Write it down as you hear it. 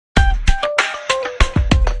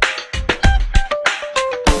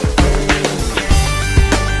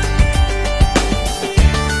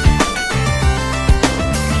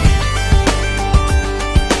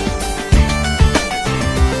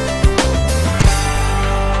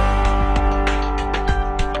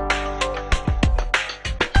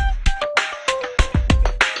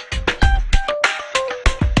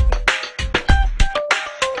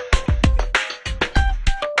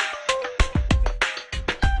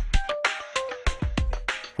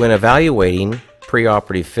When evaluating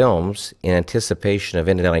preoperative films in anticipation of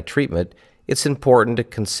endodontic treatment, it's important to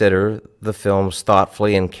consider the films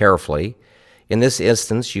thoughtfully and carefully. In this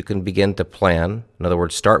instance, you can begin to plan, in other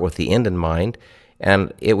words, start with the end in mind,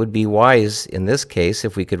 and it would be wise in this case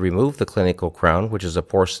if we could remove the clinical crown, which is a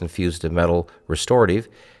porcelain fused to metal restorative,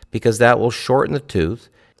 because that will shorten the tooth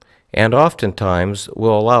and oftentimes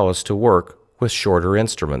will allow us to work with shorter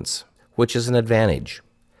instruments, which is an advantage.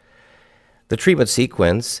 The treatment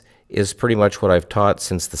sequence is pretty much what I've taught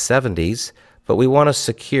since the 70s, but we want to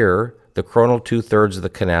secure the coronal 2/3 of the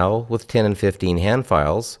canal with 10 and 15 hand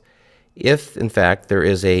files. If, in fact, there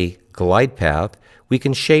is a glide path, we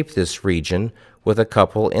can shape this region with a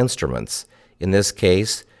couple instruments. In this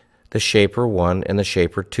case, the Shaper 1 and the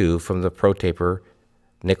Shaper 2 from the ProTaper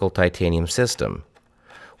nickel titanium system.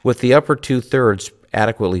 With the upper 2/3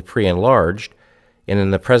 adequately pre-enlarged, and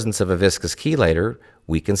in the presence of a viscous chelator,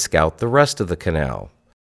 we can scout the rest of the canal.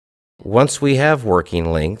 Once we have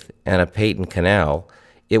working length and a patent canal,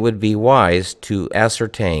 it would be wise to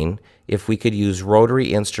ascertain if we could use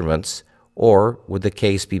rotary instruments, or would the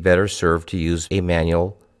case be better served to use a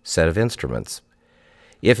manual set of instruments.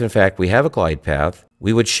 If in fact we have a glide path,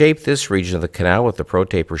 we would shape this region of the canal with the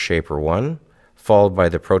ProTaper Shaper 1, followed by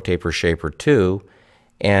the ProTaper Shaper 2,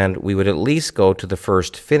 and we would at least go to the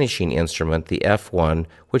first finishing instrument, the F1,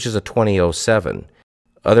 which is a 2007.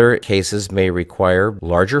 Other cases may require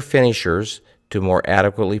larger finishers to more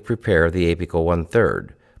adequately prepare the apical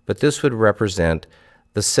 1/3, but this would represent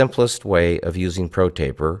the simplest way of using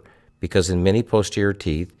ProTaper, because in many posterior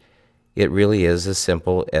teeth, it really is as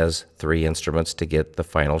simple as 3 instruments to get the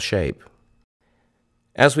final shape.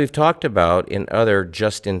 As we've talked about in other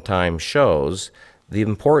just-in-time shows, the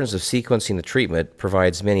importance of sequencing the treatment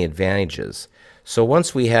provides many advantages. So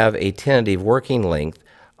once we have a tentative working length,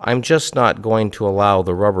 I'm just not going to allow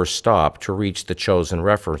the rubber stop to reach the chosen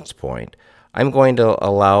reference point. I'm going to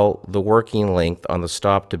allow the working length on the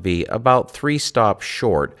stop to be about 3 stops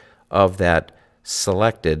short of that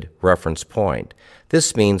selected reference point.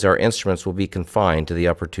 This means our instruments will be confined to the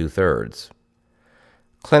upper 2/3.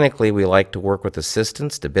 Clinically, we like to work with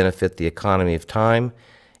assistants to benefit the economy of time,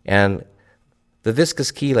 and the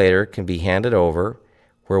viscous chelator can be handed over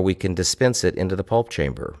where we can dispense it into the pulp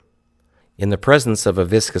chamber. In the presence of a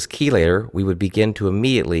viscous chelator, we would begin to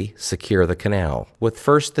immediately secure the canal, with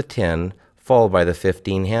first the 10 followed by the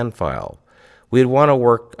 15 hand file. We'd want to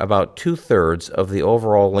work about 2/3 of the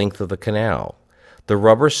overall length of the canal. The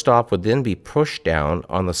rubber stop would then be pushed down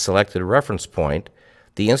on the selected reference point.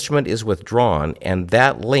 The instrument is withdrawn, and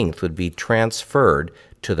that length would be transferred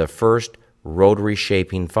to the first rotary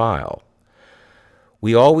shaping file.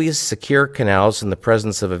 We always secure canals in the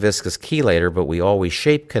presence of a viscous chelator, but we always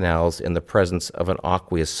shape canals in the presence of an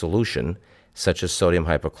aqueous solution, such as sodium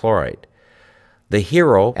hypochlorite. The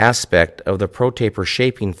hero aspect of the ProTaper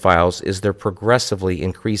shaping files is their progressively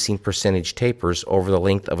increasing percentage tapers over the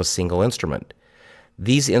length of a single instrument.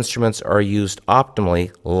 These instruments are used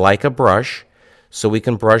optimally like a brush, so we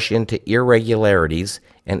can brush into irregularities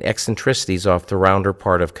and eccentricities off the rounder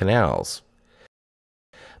part of canals.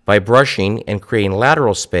 By brushing and creating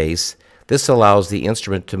lateral space, this allows the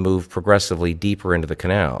instrument to move progressively deeper into the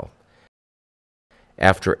canal.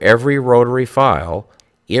 After every rotary file,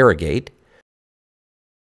 irrigate,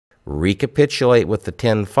 recapitulate with the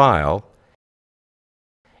 10 file,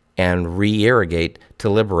 and re-irrigate to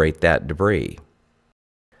liberate that debris.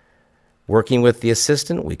 Working with the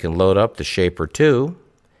assistant, we can load up the Shaper 2,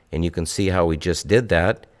 and you can see how we just did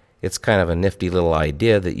that. It's kind of a nifty little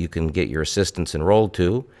idea that you can get your assistants enrolled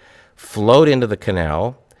to. Float into the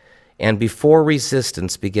canal, and before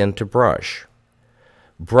resistance, begin to brush.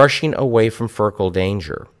 Brushing away from furcal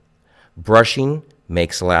danger. Brushing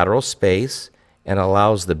makes lateral space and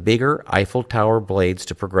allows the bigger Eiffel Tower blades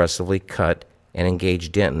to progressively cut and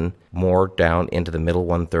engage dentin more down into the middle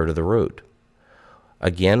 1/3 of the root.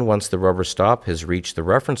 Again, once the rubber stop has reached the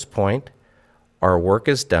reference point, our work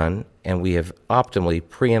is done and we have optimally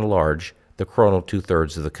pre-enlarged the coronal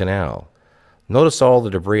 2/3 of the canal. Notice all the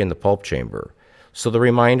debris in the pulp chamber. So the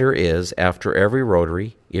reminder is, after every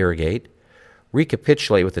rotary, irrigate,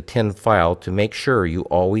 recapitulate with the 10 file to make sure you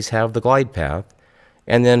always have the glide path,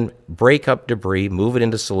 and then break up debris, move it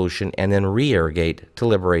into solution, and then re-irrigate to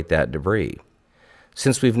liberate that debris.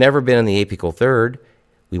 Since we've never been in the apical 1/3,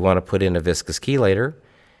 we want to put in a viscous chelator,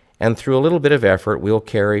 and through a little bit of effort, we'll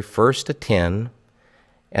carry first a 10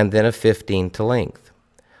 and then a 15 to length.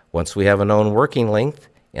 Once we have a known working length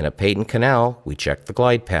and a patent canal, we check the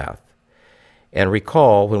glide path. And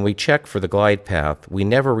recall, when we check for the glide path, we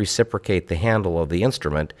never reciprocate the handle of the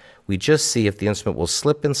instrument. We just see if the instrument will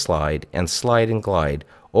slip and slide and glide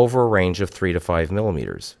over a range of 3 to 5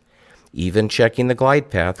 millimeters. Even checking the glide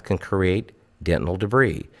path can create dental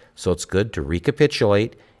debris, so it's good to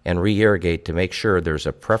recapitulate and re-irrigate to make sure there's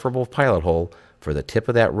a preferable pilot hole for the tip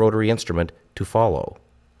of that rotary instrument to follow.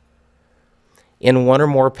 In one or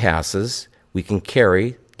more passes, we can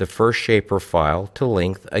carry the first shaper file to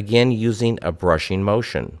length, again using a brushing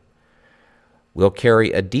motion. We'll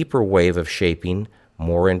carry a deeper wave of shaping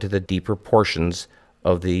more into the deeper portions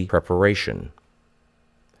of the preparation.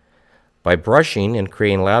 By brushing and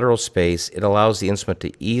creating lateral space, it allows the instrument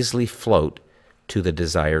to easily float to the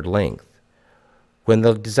desired length. When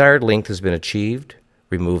the desired length has been achieved,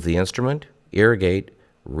 remove the instrument, irrigate,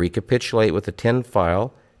 recapitulate with the tin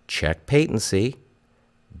file, check patency,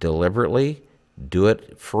 deliberately, do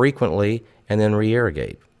it frequently, and then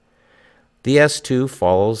re-irrigate. The S2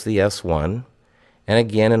 follows the S1, and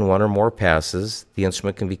again in one or more passes, the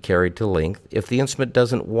instrument can be carried to length. If the instrument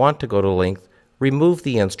doesn't want to go to length, remove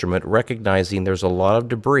the instrument, recognizing there's a lot of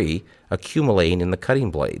debris accumulating in the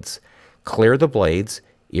cutting blades. Clear the blades,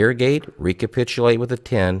 irrigate, recapitulate with a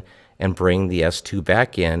tin, and bring the S2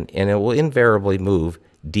 back in, and it will invariably move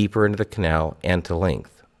deeper into the canal and to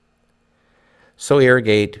length. So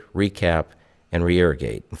irrigate, recap, and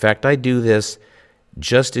re-irrigate. In fact, I do this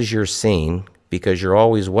just as you're seeing, because you're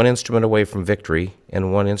always one instrument away from victory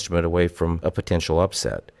and one instrument away from a potential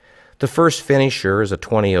upset. The first finisher is a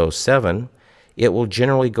 2007. It will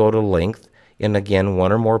generally go to length in, again,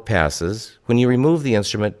 one or more passes. When you remove the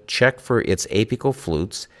instrument, check for its apical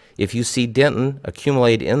flutes. If you see dentin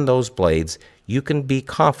accumulate in those blades, you can be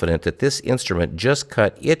confident that this instrument just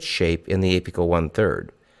cut its shape in the apical 1/3.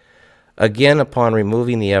 Again, upon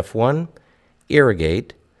removing the F1,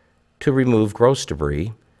 irrigate to remove gross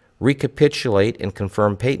debris, recapitulate and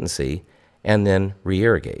confirm patency, and then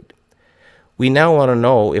re-irrigate. We now want to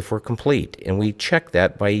know if we're complete, and we check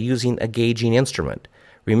that by using a gauging instrument.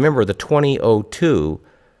 Remember, the 2002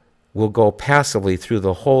 will go passively through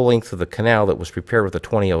the whole length of the canal that was prepared with the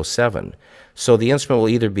 2007. So the instrument will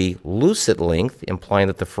either be loose at length, implying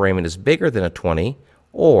that the foramen is bigger than a 20,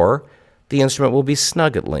 or the instrument will be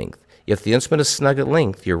snug at length. If the instrument is snug at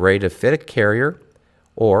length, you're ready to fit a carrier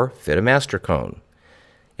or fit a master cone.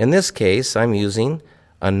 In this case, I'm using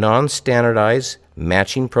a non-standardized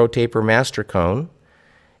matching ProTaper master cone,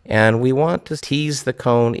 and we want to tease the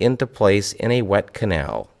cone into place in a wet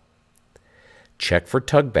canal. Check for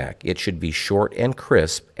tug back. It should be short and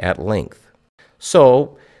crisp at length.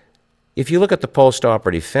 So, if you look at the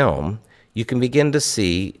postoperative film, you can begin to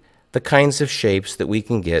see the kinds of shapes that we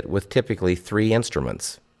can get with typically 3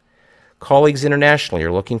 instruments. Colleagues internationally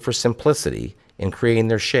are looking for simplicity in creating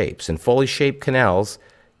their shapes, and fully shaped canals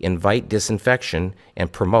invite disinfection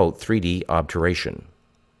and promote 3D obturation.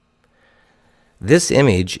 This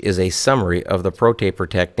image is a summary of the ProTaper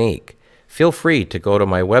technique. Feel free to go to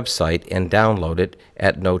my website and download it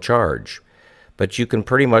at no charge, but you can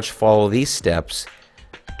pretty much follow these steps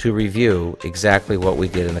to review exactly what we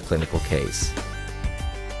did in a clinical case.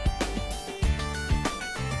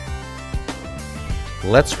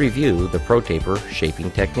 Let's review the ProTaper shaping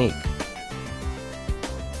technique.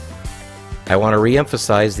 I want to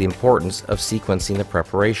re-emphasize the importance of sequencing the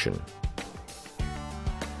preparation.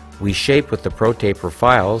 We shape with the ProTaper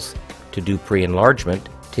files to do pre-enlargement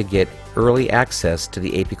to get early access to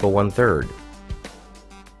the apical 1/3.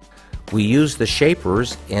 We use the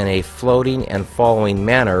shapers in a floating and following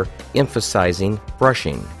manner, emphasizing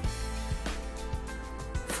brushing.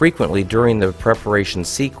 Frequently during the preparation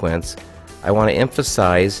sequence, I want to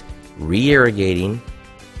emphasize re-irrigating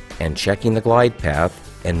and checking the glide path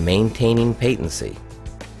and maintaining patency.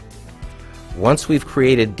 Once we've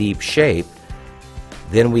created deep shape,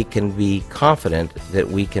 then we can be confident that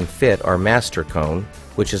we can fit our master cone,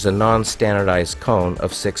 which is a non-standardized cone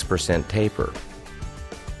of 6% taper.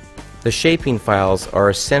 The shaping files are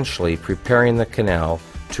essentially preparing the canal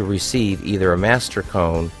to receive either a master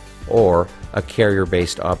cone or a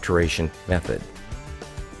carrier-based obturation method.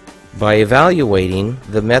 By evaluating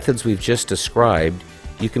the methods we've just described,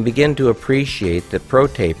 you can begin to appreciate that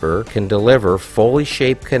ProTaper can deliver fully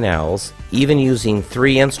shaped canals even using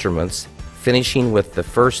 3 instruments. Finishing with the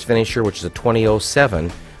first finisher, which is a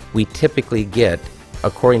 2007, we typically get,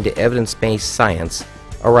 according to evidence-based science,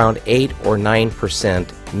 around 8 or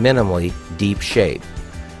 9% minimally deep shape.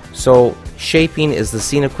 So shaping is the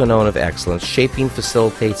sine qua non of excellence. Shaping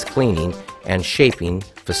facilitates cleaning, and shaping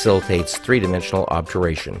facilitates 3-dimensional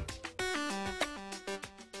obturation.